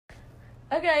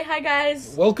Okay, hi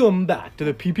guys. Welcome back to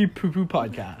the Pee Pee Poo Poo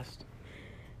podcast.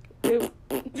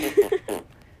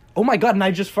 Oh my god, and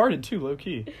I just farted too, low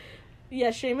key.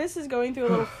 Yeah, Seamus is going through a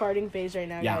little farting phase right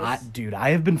now, Yeah, guys. I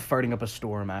have been farting up a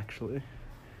storm, actually.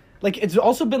 Like, it's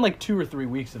also been like 2 or 3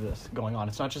 weeks of this going on.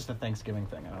 It's not just a Thanksgiving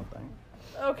thing, I don't think.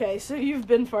 Okay, so you've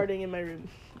been farting in my room,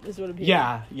 is what it appears.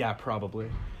 Yeah, probably.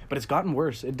 But it's gotten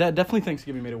worse. Definitely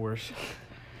Thanksgiving made it worse.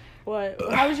 What?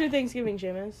 How was your Thanksgiving,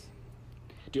 Seamus?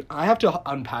 Dude, I have to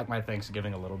unpack my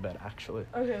Thanksgiving a little bit, actually.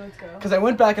 Okay, let's go. Because I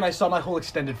went back and I saw my whole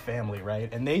extended family, right?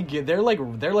 And they're like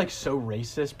so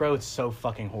racist, bro. It's so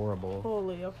fucking horrible.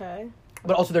 Holy, okay.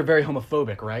 But also they're very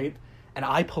homophobic, right? And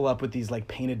I pull up with these like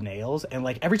painted nails, and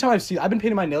like every time I've been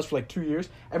painting my nails for like 2 years.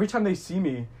 Every time they see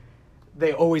me,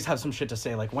 they always have some shit to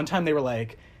say. Like one time they were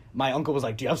like, my uncle was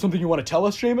like, "Do you have something you want to tell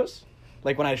us, Seamus?"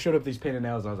 Like when I showed up with these painted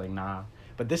nails, I was like, "Nah."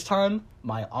 But this time,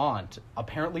 my aunt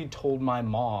apparently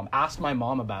asked my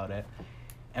mom about it.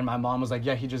 And my mom was like,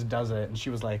 "Yeah, he just does it." And she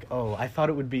was like, "Oh, I thought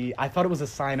it was a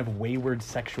sign of wayward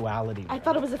sexuality, bro." I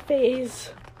thought it was a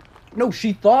phase. No,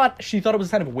 she thought it was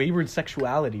a sign of wayward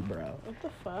sexuality, bro. What the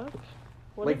fuck?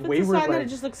 What Like, if it's wayward, a sign that like- it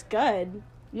just looks good?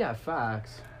 Yeah,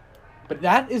 facts. But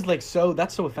that is like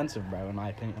that's so offensive, bro, in my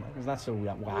opinion. Like, it's not so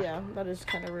whack. Yeah, that is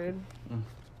kind of rude.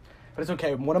 But it's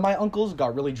okay. One of my uncles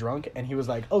got really drunk, and he was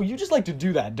like, "Oh, you just like to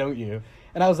do that, don't you?"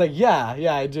 And I was like, Yeah,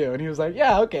 I do." And he was like,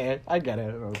 "Yeah, okay, I get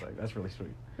it." And I was like, "That's really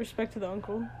sweet." Respect to the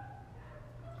uncle.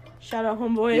 Shout out,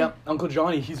 homeboy. Yep, Uncle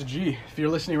Johnny, he's a G. If you're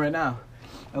listening right now,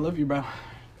 I love you, bro.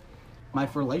 My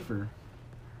for lifer.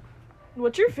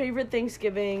 What's your favorite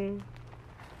Thanksgiving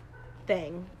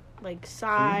thing? Like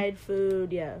side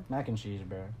food, yeah. Mac and cheese,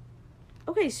 bro.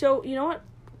 Okay, so you know what?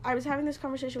 I was having this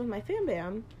conversation with my fam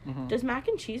bam. Mm-hmm. Does mac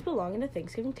and cheese belong in a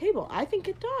Thanksgiving table? I think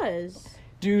it does.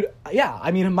 Dude, yeah.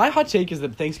 I mean, my hot take is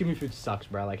that Thanksgiving food sucks,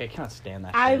 bro. Like, I cannot stand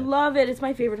that. I shit. love it. It's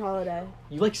my favorite holiday.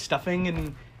 You like stuffing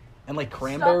and like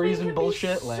cranberries Stuffing and can be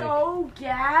bullshit. Like, so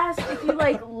gas if you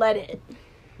like let it.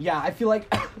 yeah, I feel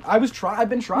like I've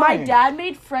been trying. My dad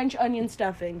made French onion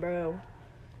stuffing, bro.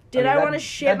 Did I want to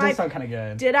shit That my? does sound kind of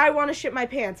good. Did I want to shit my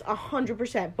pants?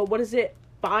 100%. But what is it?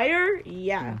 Fire?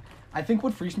 Yeah. I think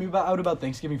what freaks me out about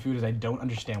Thanksgiving food is I don't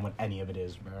understand what any of it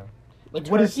is, bro. Like,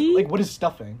 Turkey? what is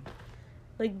stuffing?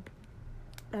 Like,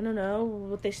 I don't know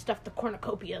what they stuff the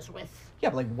cornucopias with. Yeah,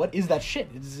 but like, what is that shit?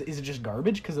 Is it just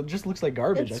garbage? Because it just looks like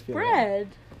garbage. It's I feel bread.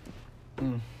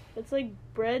 Like. It's like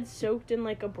bread soaked in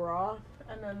like a broth,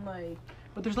 and then like.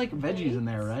 But there's like veggies in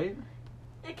there, right?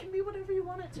 It can be whatever you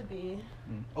want it to be.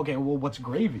 Okay, well, what's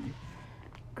gravy?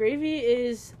 Gravy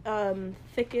is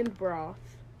thickened broth.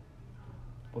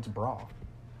 What's broth?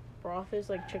 Broth is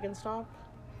like chicken stock.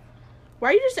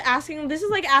 Why are you just asking? This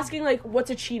is like asking like what's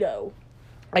a Cheeto?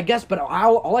 I guess, but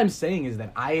all I'm saying is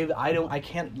that I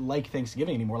can't like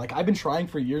Thanksgiving anymore. Like, I've been trying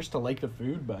for years to like the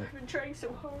food, but I've been trying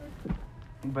so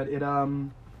hard.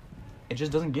 it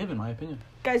just doesn't give, in my opinion.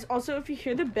 Guys, also if you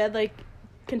hear the bed like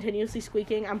continuously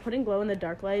squeaking, I'm putting glow in the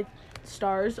dark light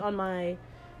stars on my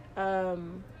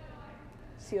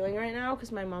ceiling right now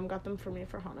because my mom got them for me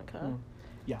for Hanukkah.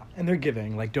 Yeah, and they're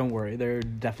giving. Like, don't worry, they're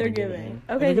definitely They're giving. giving.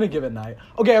 And Okay. they're gonna give at night.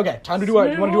 Okay. Time to do our.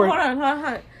 You want to do our? Hold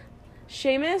on.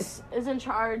 Seamus is in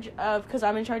charge of, because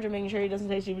I'm in charge of making sure he doesn't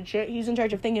say stupid shit. He's in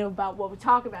charge of thinking about what we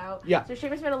talk about. Yeah. So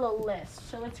Seamus made a little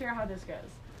list. So let's hear how this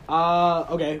goes.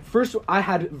 Okay. First, I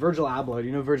had Virgil Abloh. Do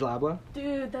you know Virgil Abloh?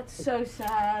 Dude, that's so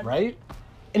sad. Right?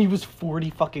 And he was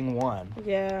 41.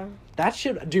 Yeah. That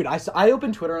shit, dude. I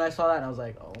opened Twitter and I saw that and I was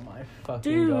like, oh my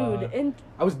fucking god. Dude,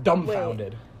 I was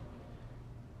dumbfounded.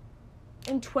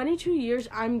 in 22 years,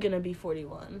 I'm gonna be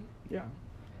 41. Yeah.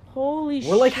 Holy shit.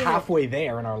 We're like halfway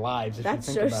there in our lives. If That's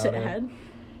you so think about sad. It.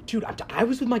 Dude, I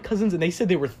was with my cousins and they said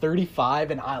they were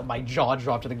 35 and my jaw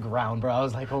dropped to the ground, bro. I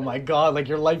was like, oh my god, like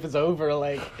your life is over,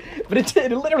 like. But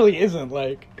it literally isn't,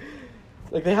 like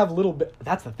they have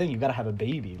that's the thing, you gotta have a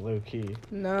baby, low key.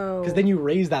 No. Because then you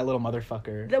raise that little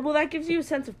motherfucker. That gives you a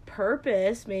sense of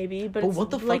purpose, maybe. But it's what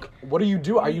the like, fuck? What do you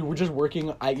do? Are you just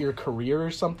working at your career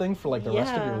or something for like the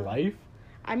rest of your life?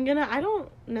 I don't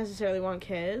necessarily want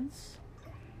kids.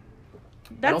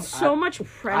 That's so much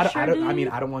pressure. I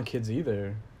don't want kids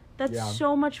either. That's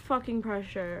so much fucking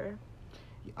pressure.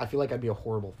 I feel like I'd be a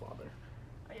horrible father.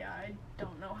 Yeah, I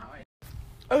don't know how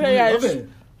I... Okay, guys. Love it.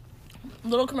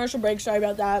 Little commercial break. Sorry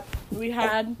about that. We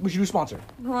should do sponsor.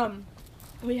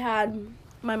 We had...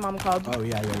 My mom called. Oh,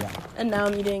 yeah. And now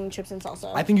I'm eating chips and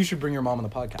salsa. I think you should bring your mom on the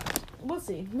podcast. We'll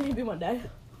see. Maybe one day.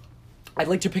 I'd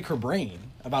like to pick her brain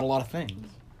about a lot of things.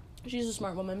 She's a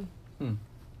smart woman.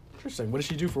 Interesting. What does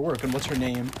she do for work? And what's her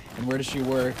name? And where does she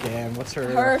work? And what's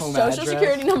her home social address?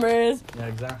 security number is... Yeah,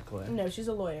 exactly. No, she's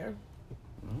a lawyer.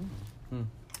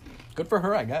 Good for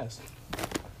her, I guess.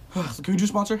 Can we do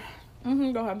sponsor?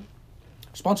 Go ahead.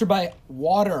 Sponsored by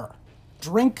water.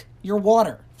 Drink your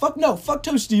water. Fuck no. Fuck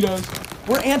Tostitos.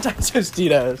 We're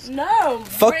anti-Tostitos. No.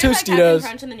 Fuck we're Tostitos. Captain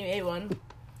Crunch and then you ate one.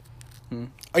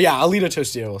 Oh yeah, I'll eat a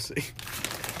Tostito. We'll see.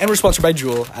 And we're sponsored by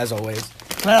Jewel, as always.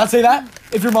 Can I not say that?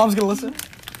 If your mom's gonna listen.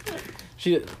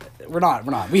 We're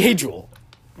not. We hate Jewel.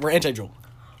 We're anti-Jewel.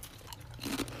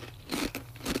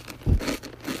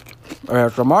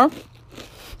 Alright, some more?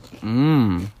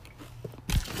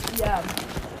 Yeah.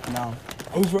 No.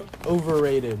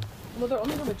 Overrated. Well, they're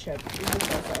only with chips. It's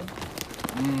just so.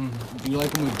 Do you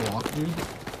like them with guac, dude?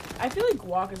 I feel like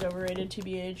guac is overrated,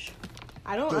 TBH.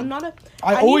 I'm not a...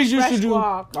 I need always used fresh to do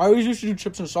guac.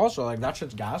 chips and salsa, like that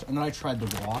shit's gas. And then I tried the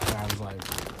guac and I was like,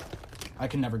 I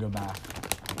can never go back.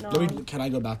 No. Can I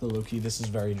go back to low key? This is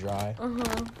very dry.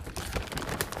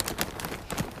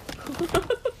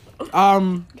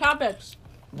 Topics.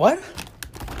 What?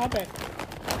 Topic.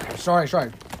 Sorry.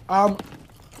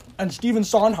 And Stephen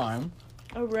Sondheim.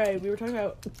 Oh, right. We were talking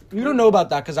about... You don't know about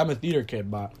that because I'm a theater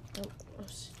kid, but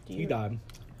Steve. he died.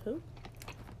 Who?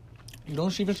 You don't know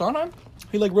Stephen Sondheim?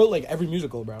 He like wrote like every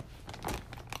musical, bro.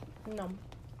 No.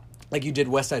 Like you did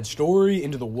West Side Story,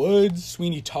 Into the Woods,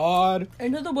 Sweeney Todd.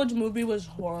 Into the Woods movie was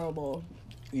horrible.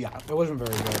 Yeah, it wasn't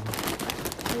very good.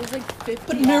 It was like 50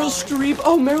 But Meryl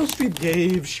hours. Streep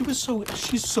gave.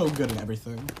 She's so good in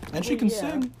everything. And she can Yeah.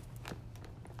 sing.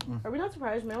 Are we not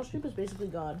surprised? Meryl Streep is basically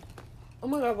God. Oh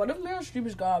my god, what if Meryl Streep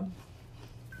is God?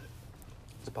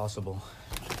 It's possible.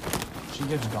 She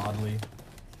gives godly.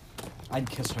 I'd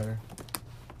kiss her.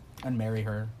 And marry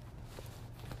her.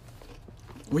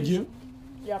 Would you?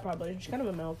 Yeah, probably. She's kind of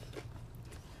a milf.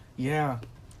 Yeah.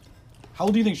 How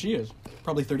old do you think she is?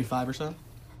 Probably 35 or so?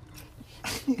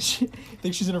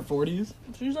 Think she's in her 40s?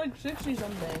 She's like 60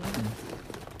 something.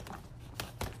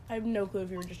 I have no clue if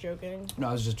you were just joking. No,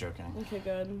 I was just joking. Okay,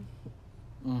 good.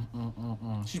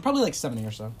 She's probably like 70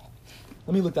 or so.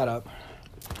 Let me look that up.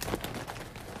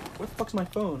 Where the fuck's my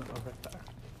phone? Oh, right there.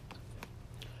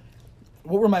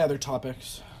 What were my other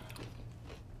topics?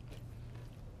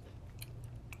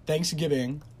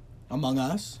 Thanksgiving, Among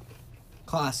Us,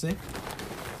 classic,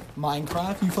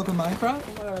 Minecraft. You fuck with Minecraft?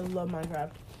 Oh my god, I love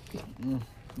Minecraft.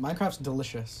 Minecraft's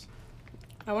delicious.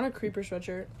 I want a creeper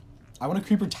sweatshirt. I want a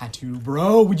creeper tattoo,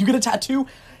 bro. Would you get a tattoo?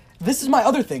 This is my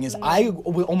other thing, is I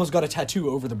almost got a tattoo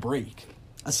over the break.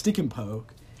 A stick and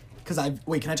poke.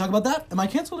 Wait, can I talk about that? Am I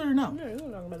canceled or no? No, you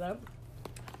don't talk about that.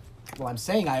 Well, I'm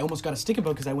saying I almost got a stick and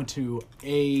poke because I went to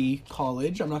a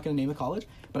college. I'm not going to name the college.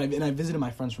 But I visited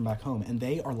my friends from back home, and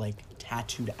they are, like,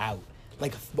 tattooed out.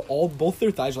 Like, both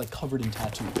their thighs are, like, covered in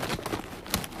tattoos.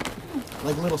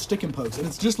 Like, little stick and pokes. And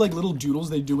it's just, like, little doodles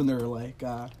they do in their, like,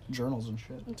 journals and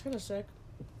shit. It's kind of sick.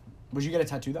 Would you get a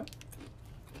tattoo, though?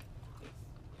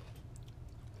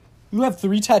 You have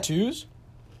 3 tattoos?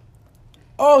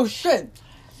 Oh, shit!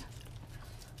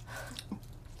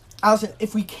 Allison,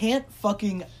 if we can't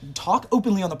fucking talk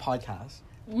openly on the podcast...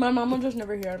 My mom will just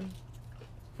never hear.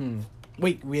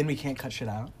 Wait, we can't cut shit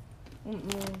out?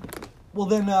 Well,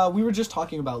 then, we were just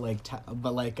talking about, like,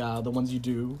 the ones you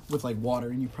do with, like, water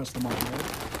and you press them on,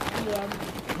 right?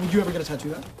 Yeah. Would you ever get a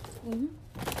tattoo then?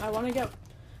 I want to get...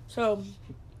 So,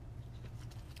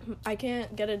 I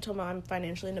can't get it until I'm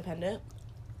financially independent.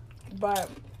 But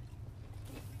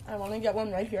I want to get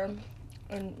one right here.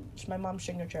 And it's my mom's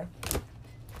signature.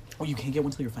 Oh, you can't get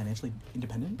one until you're financially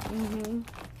independent?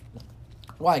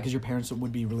 Why? Because your parents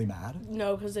would be really mad?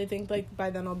 No, because they think, like, by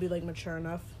then I'll be, like, mature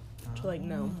enough to, like,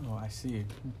 know. Oh, I see.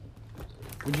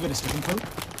 Would you get a stick and poke?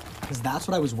 Because that's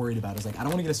what I was worried about. Is like, I don't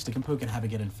want to get a stick and poke and have it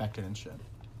get infected and shit.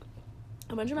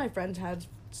 A bunch of my friends had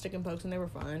stick and pokes and they were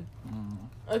fine.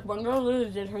 Like, one girl literally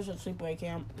did hers at sleepaway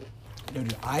camp. No,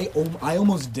 dude, I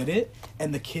almost did it,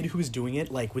 and the kid who was doing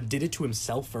it, like, did it to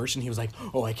himself first, and he was like,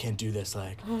 oh, I can't do this,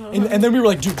 like. And then we were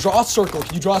like, dude, draw a circle.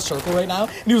 Can you draw a circle right now?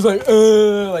 And he was like,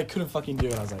 couldn't fucking do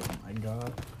it. I was like, oh my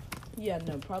god. Yeah,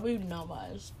 no, probably not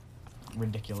wise.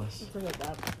 Ridiculous. Forget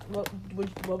that.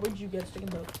 What would you get stick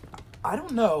and poke? I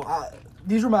don't know.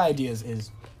 These were my ideas,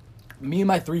 is me and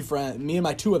my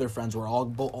 2 other friends were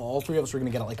all 3 of us were gonna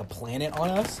get like a planet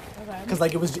on us. Okay. Cause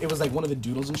like it was like one of the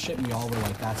doodles and shit, and we all were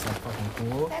like, that's like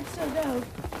fucking cool. That's so dope.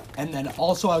 And then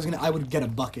also I would get a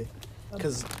bucket,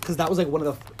 cause that was like one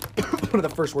of the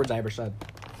first words I ever said,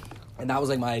 and that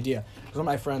was like my idea. Cause one of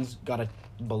my friends got a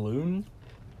balloon,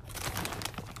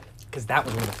 cause that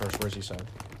was one of the first words he said,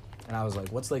 and I was like,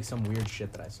 what's like some weird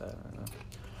shit that I said? I don't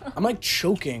know. I'm like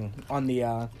choking on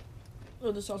the.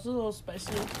 Oh, the sauce is a little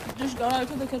spicy. Just go out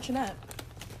to the kitchenette.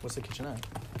 What's the kitchenette?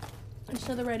 It's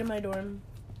to the right of my dorm.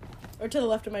 Or to the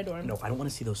left of my dorm. No, I don't want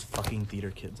to see those fucking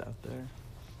theater kids out there.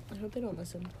 I hope they don't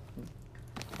listen.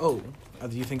 Oh,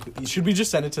 Do you think should we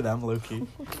just send it to them, low-key?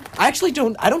 I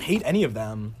don't hate any of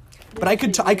them, but I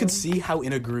could see how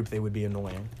in a group they would be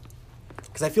annoying.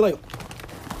 Because I feel like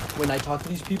when I talk to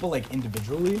these people like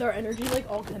individually, their energy like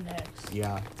all connects.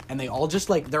 Yeah, and they all just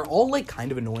like they're all like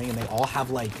kind of annoying, and they all have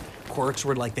like quirks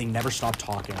where like they never stop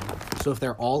talking. So if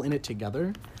they're all in it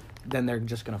together, then they're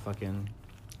just gonna fucking.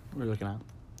 What are you looking at?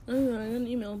 I got an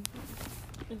email.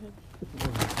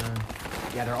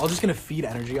 Yeah, they're all just gonna feed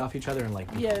energy off each other and like.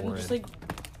 Yeah, and just like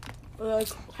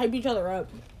hype each other up.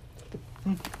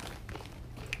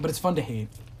 But it's fun to hate.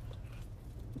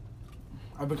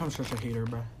 I've become such a hater,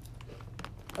 bruh.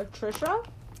 A Trisha?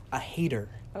 A hater.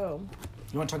 Oh.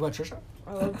 You want to talk about Trisha?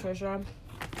 I love Trisha.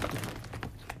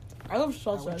 I love salsa.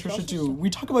 I love Trisha too. We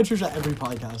talk about Trisha every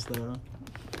podcast, though.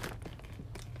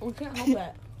 We can't help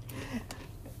that.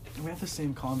 We have the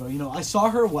same convo. You know, I saw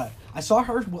her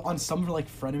on some like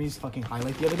Frenemies fucking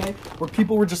highlight the other day, where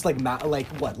people were just like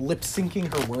lip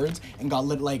syncing her words and got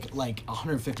lit like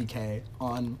 150K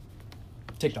on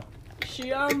TikTok.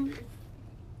 She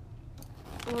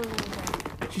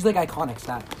She's like iconic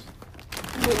status.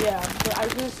 But yeah, but I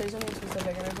was gonna say something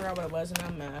specific and I forgot what it was, and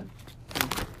I'm mad.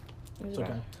 It's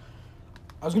okay.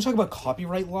 I was gonna talk about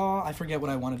copyright law. I forget what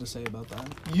I wanted to say about that.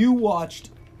 You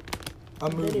watched a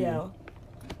movie. Video.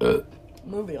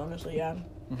 Movie, honestly, yeah.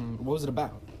 Mm-hmm. What was it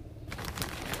about?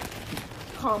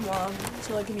 Comm law,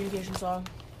 so like communications law.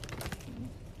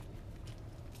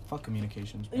 Fuck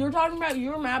communications. You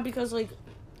were mad because like,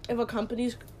 if a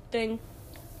company's thing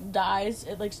dies,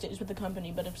 it like stays with the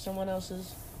company, but if someone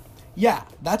else's. Yeah,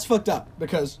 that's fucked up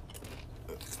because.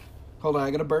 Hold on,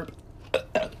 I gotta burp.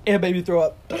 Yeah, baby, throw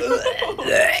up.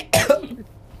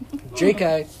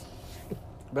 JK.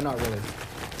 But not really.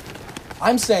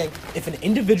 I'm saying if an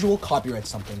individual copyrights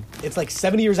something, it's like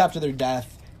 70 years after their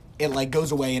death, it like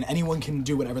goes away and anyone can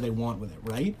do whatever they want with it,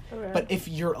 right? Okay. But if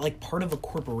you're like part of a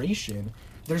corporation,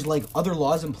 there's like other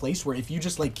laws in place where if you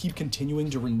just like keep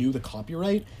continuing to renew the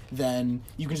copyright, then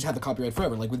you can just have the copyright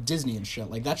forever, like with Disney and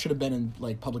shit. Like that should have been in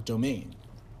like public domain.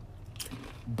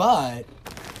 But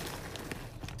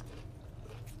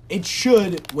it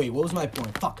should. Wait, what was my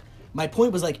point? Fuck. My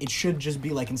point was like it should just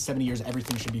be like in 70 years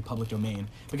everything should be public domain,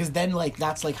 because then like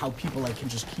that's like how people like can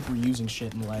just keep reusing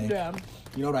shit and like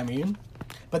you know what I mean?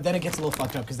 But then it gets a little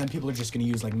fucked up because then people are just gonna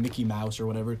use like Mickey Mouse or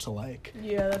whatever to like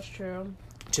that's true.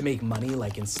 To make money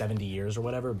like in 70 years or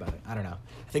whatever. But I don't know.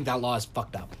 I think that law is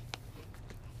fucked up.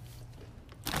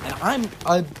 And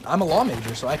I'm a law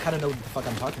major, so I kind of know what the fuck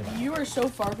I'm talking about. You are so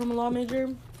far from a law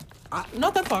major.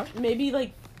 Not that far. Maybe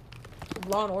like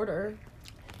Law and Order.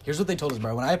 Here's what they told us,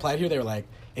 bro. When I applied here, they were like,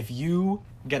 if you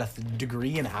get a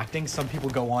degree in acting, some people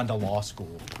go on to law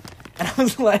school. And I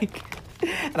was like,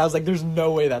 there's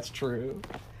no way that's true.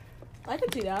 I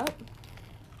could see that.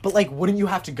 But like, wouldn't you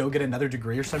have to go get another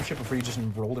degree or some shit before you just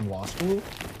enrolled in law school?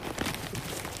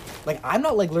 Like, I'm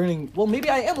not like learning, well,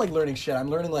 maybe I am like learning shit. I'm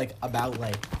learning like about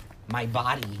like my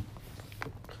body.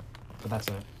 But that's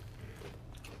it.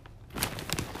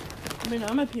 I mean,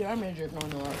 I'm a PR major going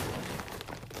to law school.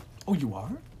 Oh, you are?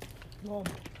 Well,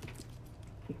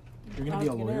 you're gonna be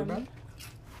a lawyer, bro?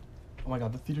 Oh my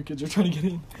god, the theater kids are trying to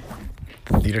get in.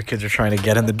 Theater kids are trying to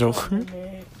get in the door.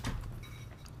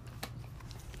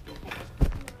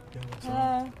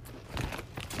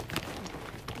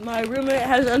 My roommate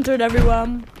has entered,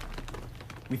 everyone.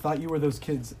 We thought you were those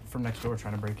kids from next door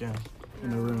trying to break in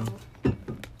the room.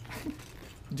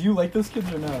 Do you like those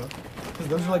kids or no? Because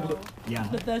those are like... Yeah.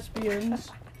 The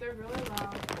thespians. They're really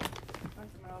loud.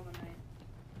 That's the middle of the night.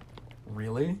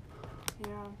 Really? Yeah.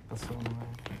 That's so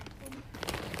annoying.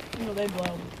 No, they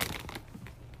blow.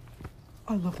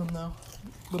 I love them though.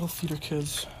 Little theater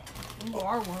kids. You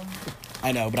are one.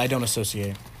 I know, but I don't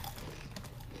associate.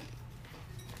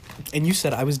 And you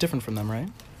said I was different from them, right?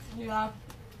 Yeah.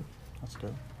 That's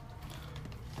good.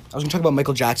 I was gonna talk about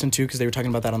Michael Jackson too, because they were talking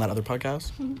about that on that other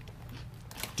podcast.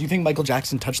 Do you think Michael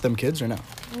Jackson touched them kids or no?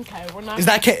 Okay, we're not. Is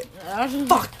that kid?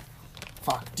 Fuck.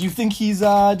 Do you think he's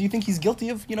guilty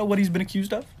of, you know, what he's been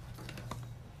accused of?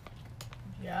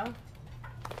 Yeah.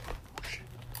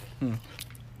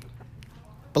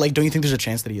 But like, don't you think there's a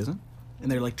chance that he isn't?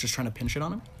 And they're like just trying to pin shit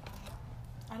on him?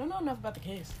 I don't know enough about the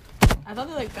case. I thought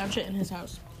they like found shit in his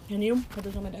house. Can you put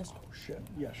this on my desk? Oh shit.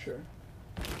 Yeah, sure.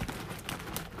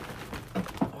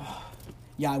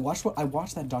 Yeah, I watched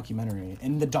that documentary,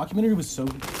 and the documentary was so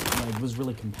was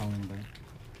really compelling, but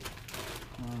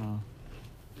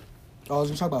I was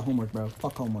gonna talk about homework, bro.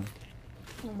 Fuck homework.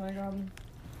 Oh my god.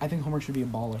 I think homework should be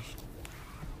abolished.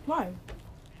 Why?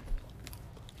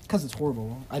 Because it's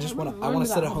horrible. I want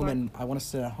to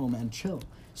sit at home and chill.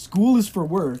 School is for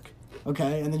work,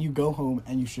 okay? And then you go home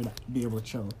and you should be able to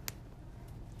chill.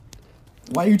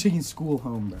 Why are you taking school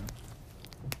home, bro?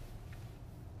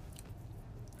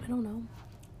 I don't know.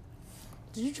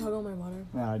 Did you chug all my water?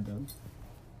 Yeah, I did.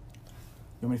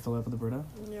 You want me to fill it up with the burrito?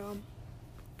 Yeah.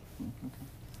 Do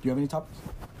you have any topics?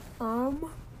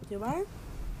 Do I?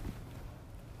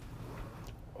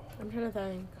 I'm trying to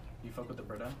think. You fuck with the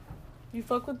burrito? You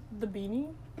fuck with the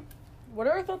beanie? What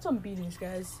are our thoughts on beanies,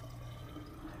 guys?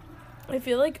 I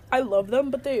feel like I love them,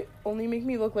 but they only make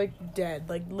me look like dead,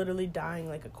 like literally dying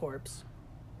like a corpse.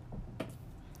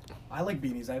 I like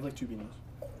beanies. I have like 2 beanies.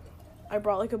 I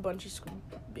brought like a bunch of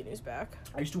beanies back.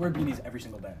 I used to wear beanies every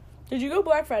single day. Did you go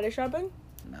Black Friday shopping?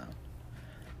 No.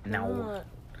 Why not?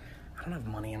 I don't have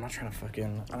money. I'm not trying to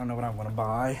fucking... I don't know what I want to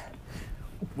buy.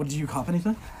 What, did you cop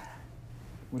anything?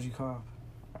 What did you cop?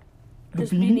 The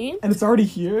This beanie? And it's already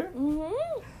here?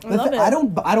 Mm-hmm. I love it.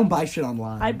 I don't buy shit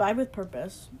online. I buy with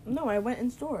purpose. No, I went in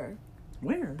store.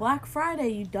 Where? Black Friday,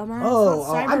 you dumbass. Oh,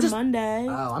 Not I'm Cyber just- Monday.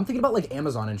 Oh, I'm thinking about like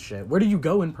Amazon and shit. Where do you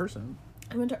go in person?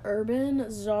 I went to Urban,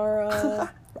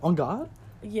 Zara. On God?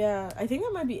 Yeah, I think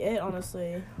that might be it,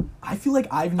 honestly. I feel like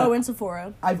I've Oh, and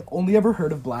Sephora. I've only ever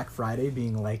heard of Black Friday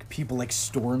being like people like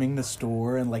storming the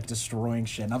store and like destroying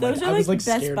shit. And I'm Those like, are I was like like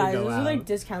Best scared Buys. to go Those out. are like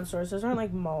discount stores. Those aren't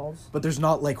like malls. But there's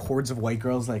not like hordes of white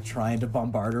girls like trying to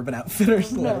bombard Urban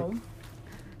Outfitters. No.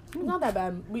 It's not that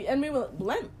bad. We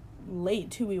went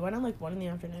late too. We went at like 1 in the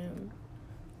afternoon.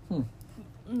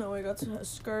 No, I got a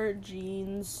skirt,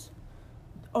 jeans.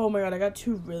 Oh my god, I got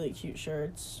 2 really cute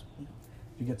shirts.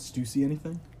 You get Stussy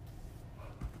anything?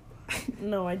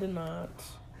 No, I did not.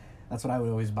 That's what I would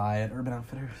always buy at Urban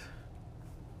Outfitters.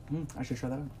 I should try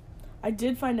that out. I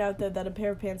did find out that a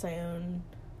pair of pants I own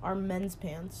are men's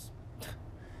pants.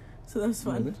 So that was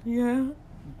fun. Really? Yeah.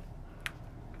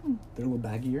 They're a little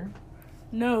baggier.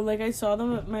 No, like I saw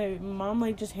them. My mom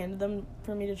like just handed them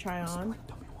for me to try on, Like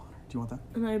dummy water. Do you want that?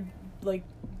 and I like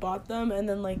bought them. And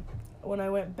then like when I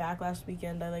went back last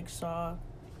weekend, I like saw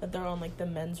that they're on like the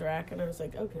men's rack, and I was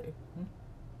like, okay.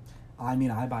 I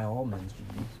mean, I buy all men's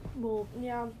jeans. Well,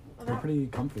 yeah, They're pretty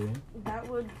comfy. that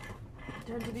would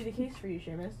tend to be the case for you,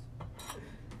 Seamus.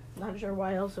 Not sure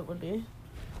why else it would be.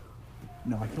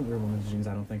 No, I can't wear women's jeans,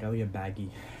 I don't think. I would get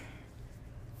baggy.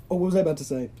 Oh, what was I about to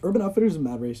say? Urban Outfitters is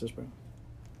mad racist, bro.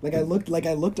 Like I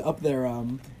looked up their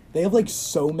they have like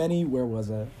so many, where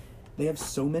was it? They have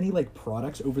so many like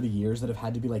products over the years that have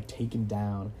had to be like taken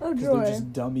down. Oh, 'cause joy. they're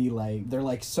just dummy, like they're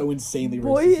like so insanely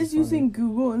Boy racist. is It's funny. using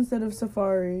Google instead of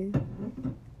Safari.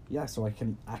 Yeah, so I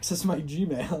can access my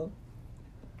Gmail.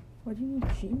 Why do you need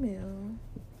Gmail?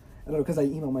 I don't know, because I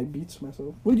email my beats to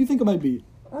myself. What do you think of my beat?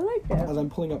 I like As it. I'm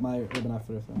pulling up my Urban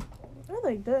Outfitter thing. I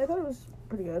liked it. I thought it was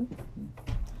pretty good.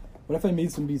 What if I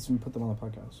made some beats and put them on the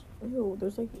podcast? Ew,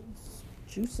 there's like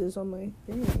juices on my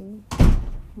thing.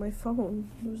 My phone.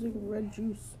 There's like red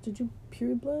juice. Did you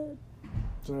period blood?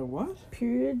 So what?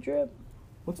 Period drip?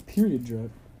 What's period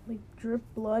drip? Like drip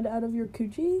blood out of your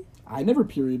coochie? I never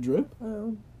period drip.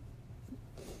 Oh.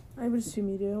 I would assume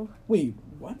you do. Wait,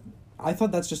 what? I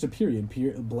thought that's just a period.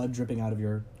 Blood dripping out of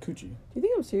your coochie. Do you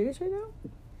think I'm serious right now?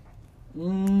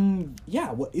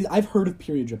 Yeah. Well, I've heard of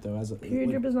period drip though. As a Period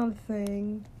like, drip is not a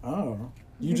thing. Oh,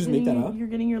 you You're just make that getting- up? You're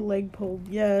getting your leg pulled.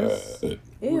 Yes. Ew.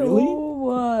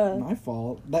 Really? My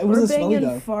fault. That wasn't Burping smelly and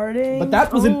though. farting. But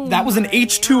that was Oh an my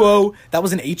H2O. That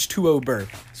was an H2O burp.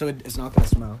 So it's not gonna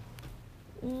smell.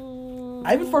 God.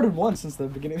 I haven't farted once since the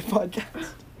beginning of the podcast.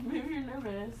 Maybe you're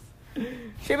nervous.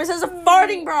 Seamus has a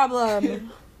farting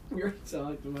problem. We were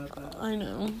talking about that. I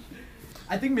know.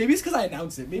 I think maybe it's because I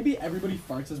announced it. Maybe everybody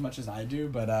farts as much as I do,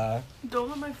 but Don't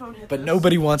let my phone hit but this.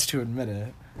 nobody wants to admit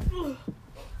it.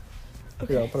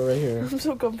 Here, I'll put it right here. I'm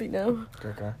so comfy now.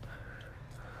 Okay.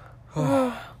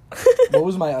 What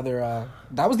was my other?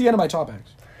 That was the end of my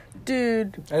topics.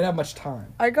 Dude, I didn't have much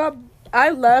time. I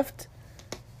left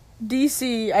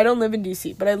DC. I don't live in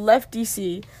DC, but I left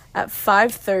DC at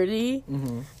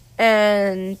 5:30,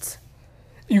 and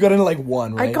You got into like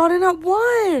 1, right? I got in at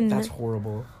 1. That's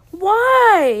horrible.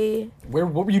 Why?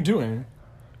 What were you doing?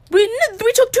 We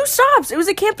took 2 stops. It was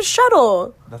a campus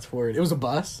shuttle. That's horrid. It was a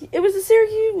bus. It was a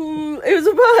Syracuse. It was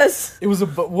a bus. It was a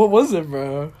what was it,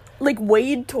 bro? Like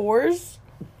Wade Tours.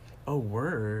 Oh,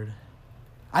 word.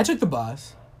 I took the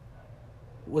bus.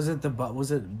 Was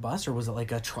it bus or was it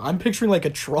like a I'm picturing like a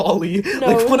trolley. No,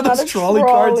 like it one of was those not a trolley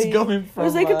carts trolley. going from It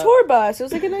was like a tour bus. It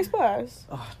was like a nice bus.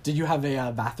 Did you have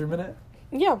a bathroom in it?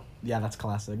 Yeah. Yeah, that's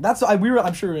classic. I'm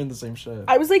sure we were in the same shit.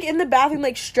 I was like in the bathroom,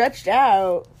 like stretched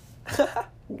out.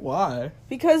 Why?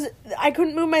 Because I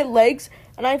couldn't move my legs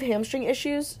and I have hamstring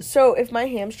issues. So if my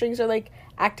hamstrings are like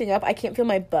acting up, I can't feel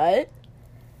my butt.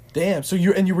 Damn. So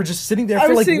you were just sitting there I for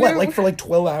was like sitting what? there- Like for like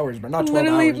 12 hours, but not 12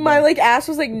 Literally, hours. my but- like ass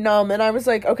was like numb, and I was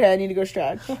like, okay, I need to go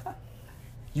stretch.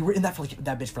 You were in that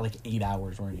bitch for like 8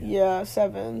 hours, weren't you? Yeah,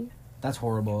 7. That's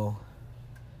horrible.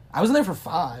 I was in there for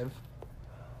 5.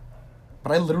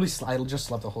 But I just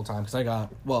slept the whole time because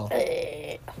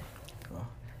I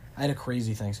had a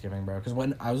crazy Thanksgiving, bro. Because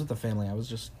when I was with the family, I was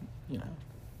just,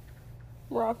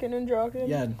 Rocking and jocking.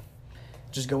 yeah,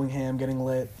 just going ham, getting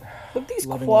lit. Look at these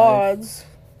Loving quads.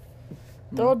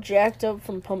 They're all jacked up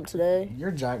from pump today.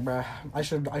 You're jacked, bro. I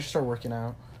should start working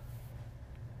out.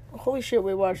 Holy shit,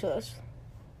 wait, watch this.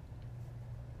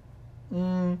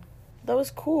 Mm. That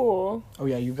was cool. Oh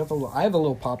yeah, you got I have a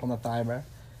little pop on the thigh, bro.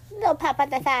 Little pop on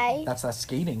the thigh. That's that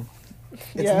skating.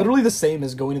 It's Yeah. literally the same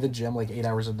as going to the gym like 8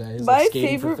 hours a day. It's My like skating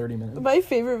favorite- for 30 minutes. My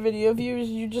favorite video of you is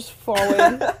you just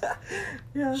falling.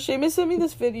 Yeah. Seamus sent me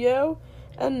this video,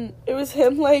 and it was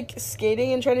him, like,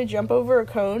 skating and trying to jump over a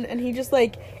cone, and he just,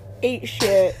 like, ate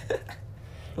shit.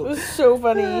 It was so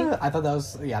funny. I thought that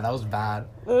was bad.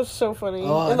 It was so funny.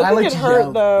 Oh, It and looked I like like it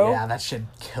hurt, though. Yeah, that shit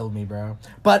killed me, bro.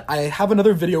 But I have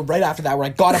another video right after that where I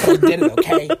got up and I did it,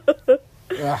 okay?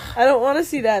 I don't want to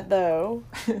see that, though.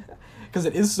 Because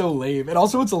it is so lame. And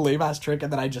also it's a lame-ass trick,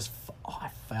 and then I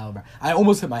fell, bro. I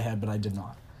almost hit my head, but I did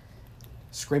not.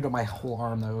 Scraped up my whole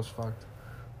arm, though. It was fucked.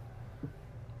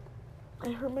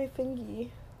 I hurt my thingy.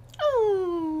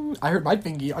 Oh, I hurt my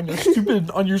fingy on your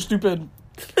stupid...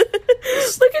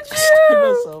 Look at you!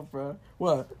 myself, bro.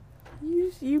 What?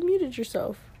 You muted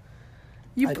yourself.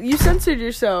 You I- you censored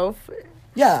yourself.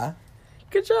 Yeah.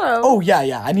 Good job. Oh,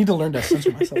 yeah. I need to learn to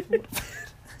censor myself.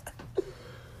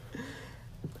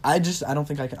 I don't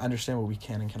think I can understand what we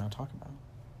can and cannot talk about.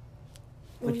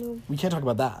 Like, we can't talk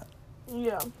about that.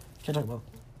 Yeah. Can't talk about...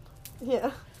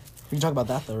 Yeah. We can talk about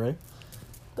that, though, right?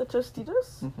 The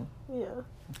Tostitos? Mm-hmm. Yeah.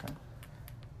 Okay.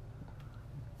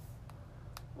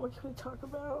 What can we talk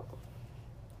about?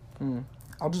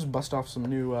 I'll just bust off some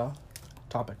new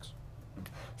topics.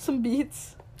 Some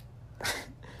beats.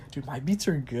 Dude, my beats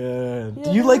are good. Yeah,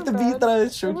 Do you they like the weren't beat bad. that I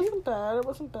It showed you? wasn't bad. It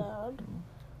wasn't bad.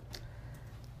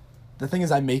 The thing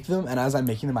is, I make them, and as I'm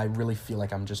making them, I really feel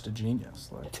like I'm just a genius.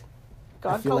 Like, I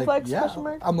God feel complex? like, Question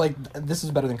mark? I'm like, this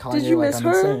is better than Kanye. Did you like, miss I'm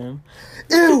her? insane.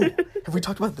 Ew! Have we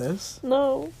talked about this?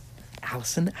 No.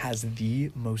 Allison has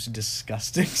the most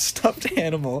disgusting stuffed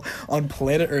animal on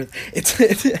planet Earth.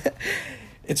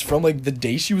 It's from like the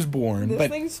day she was born. This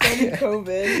but thing started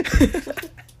COVID.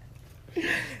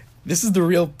 this is the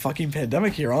real fucking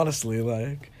pandemic here, honestly.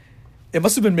 Like, it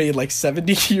must have been made like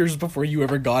 70 years before you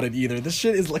ever got it either. This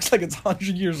shit looks like it's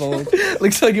 100 years old.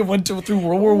 Looks like it went through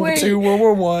World War Wait. II, World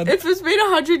War One. If it was made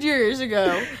 100 years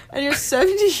ago, and you're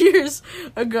 70 years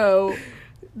ago,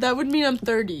 that would mean I'm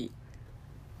 30.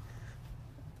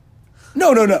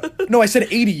 No, I said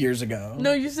 80 years ago.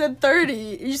 No, you said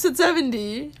 30. You said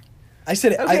 70. I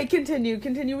said Okay,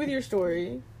 continue with your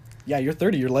story. yeah, you're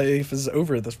 30. Your life is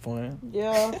over at this point.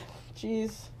 Yeah.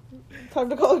 Jeez. Time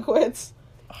to call it quits.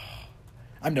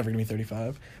 I'm never gonna be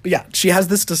 35. But yeah, she has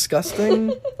this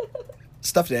disgusting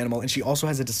stuffed animal, and she also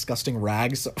has a disgusting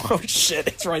rag. So, oh shit,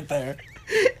 it's right there.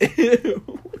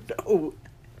 Ew, no.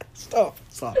 Stop.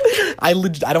 I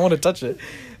don't want to touch it.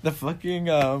 The fucking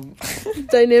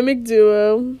Dynamic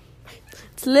duo.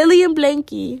 It's Lily and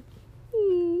Blanky.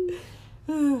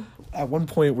 At one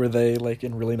point were they like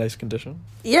in really nice condition?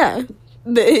 Yeah.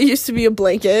 It used to be a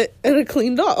blanket and a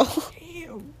clean doll.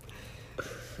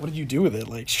 What did you do with it?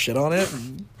 Like shit on it?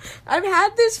 And... I've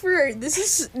had this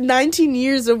is 19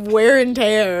 years of wear and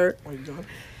tear. Oh my God.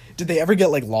 Did they ever get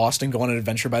like lost and go on an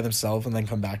adventure by themselves and then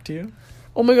come back to you?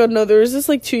 Oh my God, no, there was this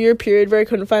like 2-year period where I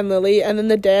couldn't find Lily, and then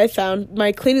the day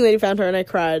my cleaning lady found her and I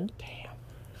cried.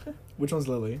 Damn. Which one's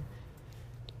Lily?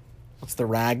 What's the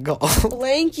rag called?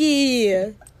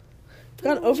 Blanky! I've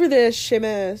gone over this,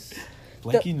 Seamus.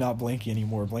 Blanky, not Blanky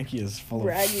anymore. Blanky is full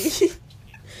Raggy.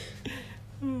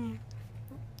 of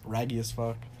raggy as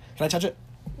fuck. Can I touch it?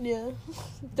 Yeah.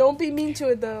 Don't be mean to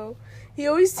it though. He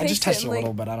always takes I just touched it a like,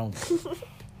 little, but I don't.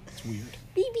 It's weird.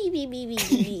 Beep, beep, beep, beep, beep,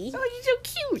 beep. Oh, you're so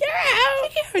cute.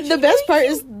 Yeah. The best part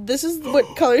is this is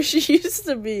what color she used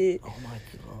to be. Oh my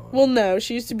God. Well, no,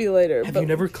 she used to be lighter. Have but you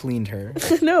never cleaned her?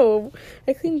 No,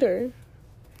 I cleaned her.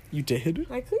 You did?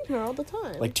 I cleaned her all the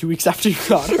time. Like 2 weeks after you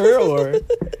got her, or?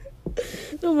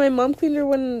 No, my mom cleaned her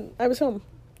when I was home.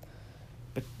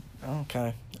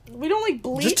 Okay. We don't like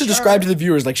bleach. Just to describe to the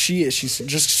viewers, like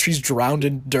she's drowned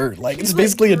in dirt. Like it's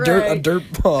basically a dirt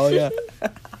ball. Yeah.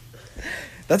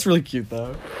 That's really cute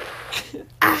though.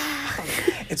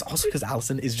 It's also because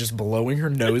Allison is just blowing her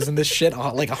nose in this shit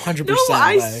like 100%. No,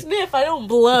 I sniff. I don't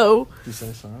blow. You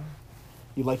say so?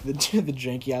 You like the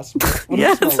janky ass?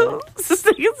 Yeah, it's just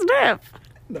like a sniff.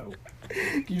 No.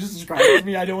 Can you just describe it to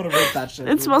me? I don't want to rip that shit.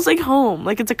 It smells like home.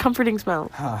 Like it's a comforting smell.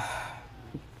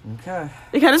 Okay.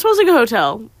 It kind of smells like a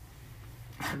hotel.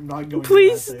 I'm not going.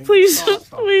 Please, to that thing. please, Stop.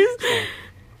 please.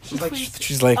 She's like, Please.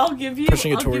 she's like, I'll give you.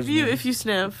 pushing it I'll towards give you me. if you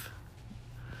sniff.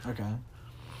 Okay.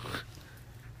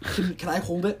 Can I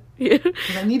hold it? Yeah.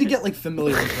 Because I need to get like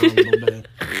familiar with her a little bit.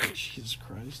 Jesus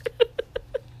Christ.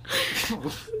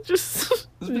 Just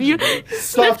This bitch you is weird. sniff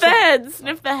Stop, the stop. head.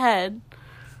 Sniff the head.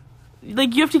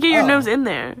 Like you have to get your Oh. nose in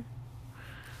there.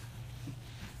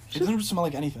 It doesn't smell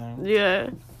like anything. Yeah.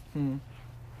 Hmm.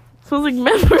 Smells like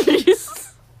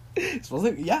memories. It smells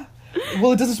like, yeah.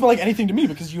 Well, it doesn't smell like anything to me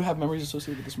because you have memories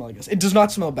associated with the smell, I guess. It does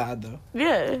not smell bad, though.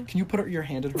 Yeah. Can you put your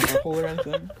hand in her butthole or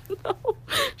anything? No,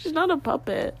 she's not a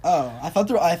puppet. Oh, I thought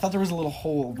there was a little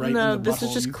hole right in No, the butthole. this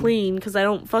is just You could- clean because I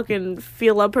don't fucking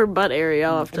feel up her butt area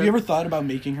often. Have you ever thought about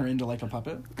making her into like a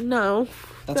puppet? No.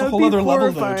 That's That a would whole be other level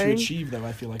though to horrifying. achieve though,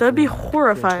 I feel like. That'd be for a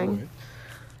horrifying. toy.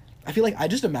 I feel like I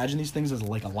just imagine these things as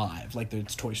like alive, like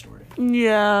it's Toy Story.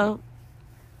 Yeah.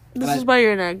 This And is I- why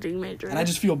you're an acting major. And I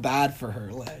just feel bad for her,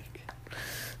 like.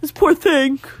 This poor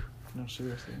thing. No,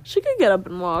 seriously. She could get up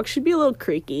and walk. She'd be a little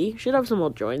creaky. She'd have some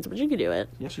old joints, but she could do it.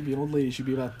 Yeah, she'd be an old lady. She'd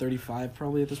be about 35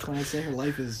 probably at this point. I'd say her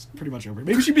life is pretty much over.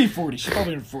 Maybe she'd be 40. She's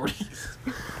probably in her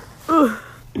 40s.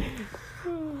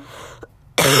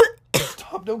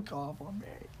 Stop, don't cough on me.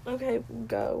 Okay,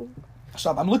 go.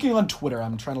 Stop, I'm looking on Twitter.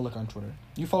 I'm trying to look on Twitter.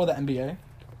 You follow the NBA?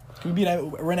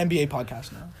 We're an NBA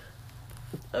podcast now.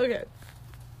 Okay.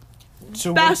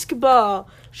 So Basketball.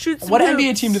 Shoot some what hoops.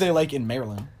 NBA team do they like in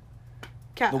Maryland?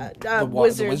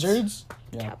 Wizards. The Wizards?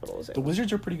 Yeah. Capitals. The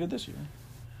Wizards are pretty good this year.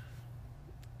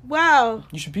 Wow.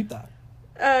 You should peep that.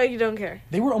 You don't care.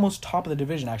 They were almost top of the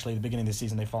division, actually, at the beginning of the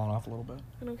season. They've fallen off a little bit.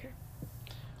 I don't care.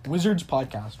 Wizards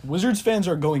podcast. Wizards fans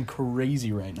are going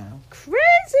crazy right now. Crazy.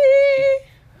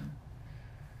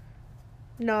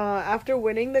 Nah, after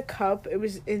winning the cup, it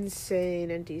was insane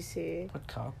in DC. What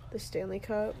cup? The Stanley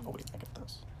Cup. Oh, wait, I get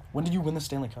this. When did you win the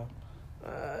Stanley Cup?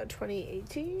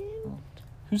 2018?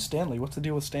 Who's Stanley? What's the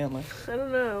deal with Stanley? I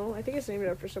don't know. I think it's named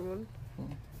after someone.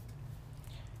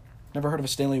 Never heard of a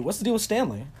Stanley. What's the deal with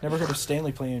Stanley? Never heard of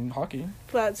Stanley playing hockey.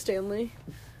 Flat Stanley.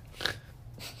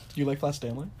 Do you like Flat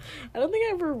Stanley? I don't think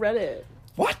I ever read it.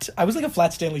 What? I was like a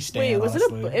Flat Stanley stan, Wait, was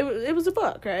honestly. it was a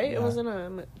book, right? Yeah. It wasn't a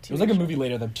TV It was like a show. movie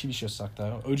later. The TV show sucked,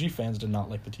 though. OG fans did not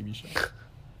like the TV show.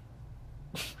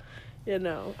 Yeah,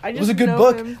 no. I just It was a good know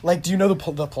book. him. Like, do you know the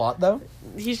plot, though?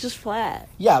 He's just flat.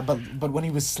 Yeah, but when he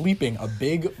was sleeping, a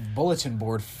big bulletin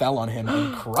board fell on him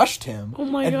and crushed him. Oh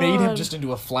my and made him God. just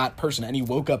into a flat person. And he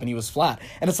woke up and he was flat.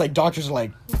 And it's like, doctors are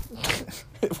like,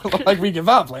 like, we give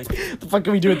up. Like, the fuck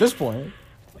can we do at this point?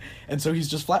 And so he's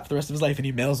just flat for the rest of his life, and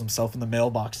he mails himself in the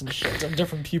mailbox and shit to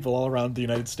different people all around the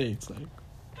United States. Like,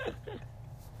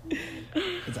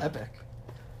 it's epic.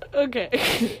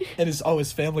 Okay. And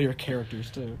his family are characters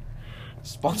too.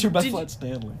 Sponsored by Did- Flat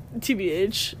Stanley.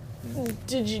 TBH.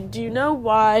 Do you know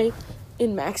why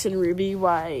in Max and Ruby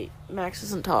why Max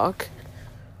doesn't talk?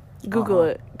 Google Uh-huh.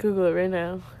 it. Google it right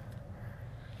now.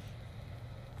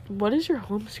 What is your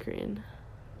home screen?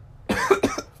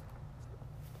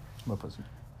 My pussy.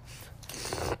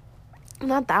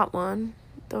 Not that one.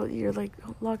 Though you're like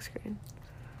lock screen.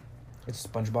 It's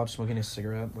SpongeBob smoking a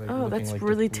cigarette. Like, Oh, looking, that's like,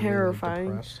 really like, terrifying.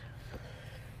 depressed.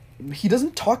 He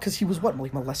doesn't talk because he was what,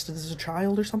 like molested as a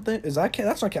child or something? Is that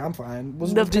that's okay? I'm fine. Did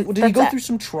he that's go that- through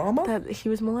some trauma? That he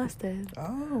was molested.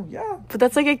 Oh yeah. But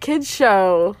that's like a kid's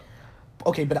show.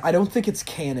 Okay, but I don't think it's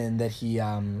canon that he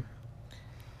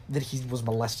was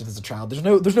molested as a child.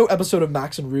 There's no episode of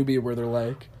Max and Ruby where they're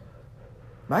like,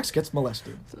 Max gets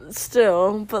molested.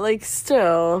 Still, but like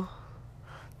still.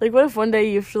 Like what if one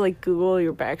day you have to like Google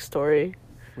your backstory?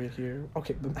 Wait here.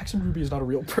 Okay, but Max and Ruby is not a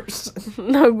real person.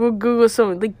 No, go Google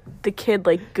someone. Like the kid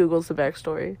like Googles the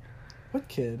backstory. What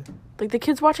kid? Like the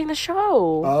kids watching the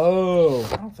show. Oh,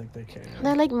 I don't think they care.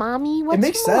 They're like, "Mommy, what's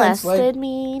makes sense, molested like-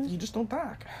 mean?" You just don't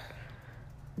talk.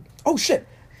 Oh shit!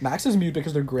 Max is mute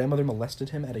because their grandmother molested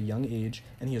him at a young age,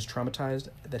 and he is traumatized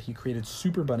that he created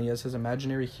Super Bunny as his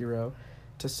imaginary hero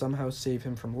to somehow save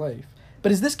him from life.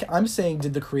 But is this? I'm saying,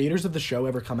 did the creators of the show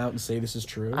ever come out and say this is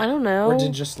true? I don't know. Or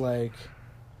did just like...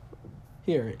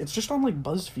 Here, it's just on like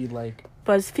BuzzFeed, like...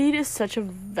 BuzzFeed is such a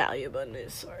valuable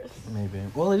news source. Maybe.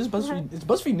 Well, it is BuzzFeed. It's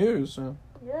BuzzFeed News, so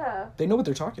Yeah, they know what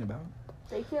they're talking about.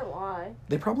 they can't lie.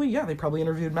 They probably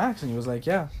interviewed Max, and he was like,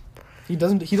 yeah. He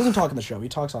doesn't talk in the show. He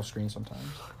talks off screen sometimes.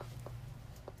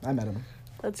 I met him.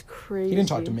 That's crazy. He didn't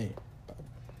talk to me.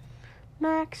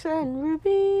 Max and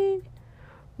Ruby,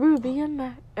 Ruby and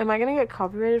Max. Am I gonna get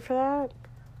copyrighted for that?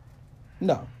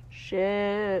 No.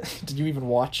 Shit. Did you even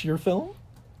watch your film?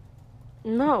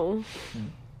 No.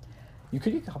 You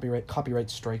could get copyright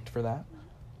striked for that.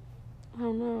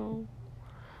 Oh no.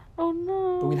 Oh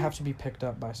no. But we'd have to be picked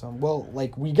up by some. Well,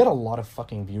 like, we get a lot of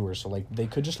fucking viewers, so, like, they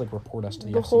could just, like, report us to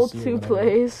the FCC whole or 2 whatever.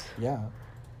 plays. Yeah.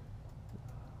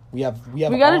 We have. We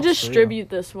gotta off, so, yeah. distribute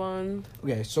this one.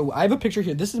 Okay, so I have a picture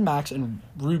here. This is Max and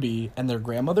Ruby, and their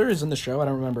grandmother is in the show. I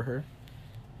don't remember her.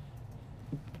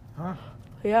 Huh.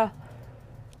 Yeah.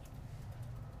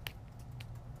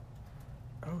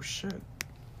 Oh, shit.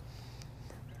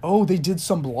 Oh, they did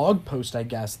some blog post, I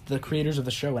guess. The creators of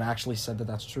the show and actually said that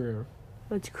that's true.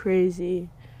 That's crazy.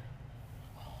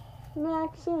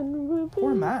 Max and Ruby.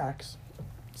 Poor Max.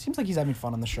 Seems like he's having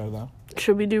fun on the show, though.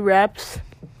 Should we do raps?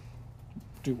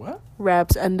 Do what?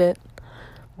 Raps, end it.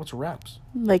 What's reps?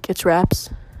 Like, it's raps.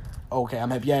 Oh, okay,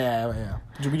 I'm happy. Yeah.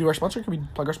 Did we do our sponsor? Can we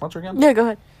plug our sponsor again? Yeah, go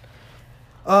ahead.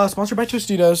 Sponsored by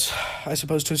Tostitos. I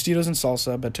suppose Tostitos and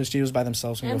salsa, but Tostitos by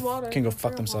themselves And water. can go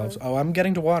fuck Sure, themselves. water. Oh, I'm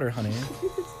getting to water, honey.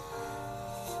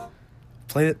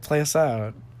 Play us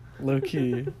out. Low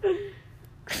key.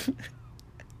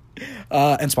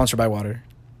 And sponsored by water.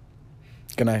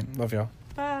 Good night. Love y'all.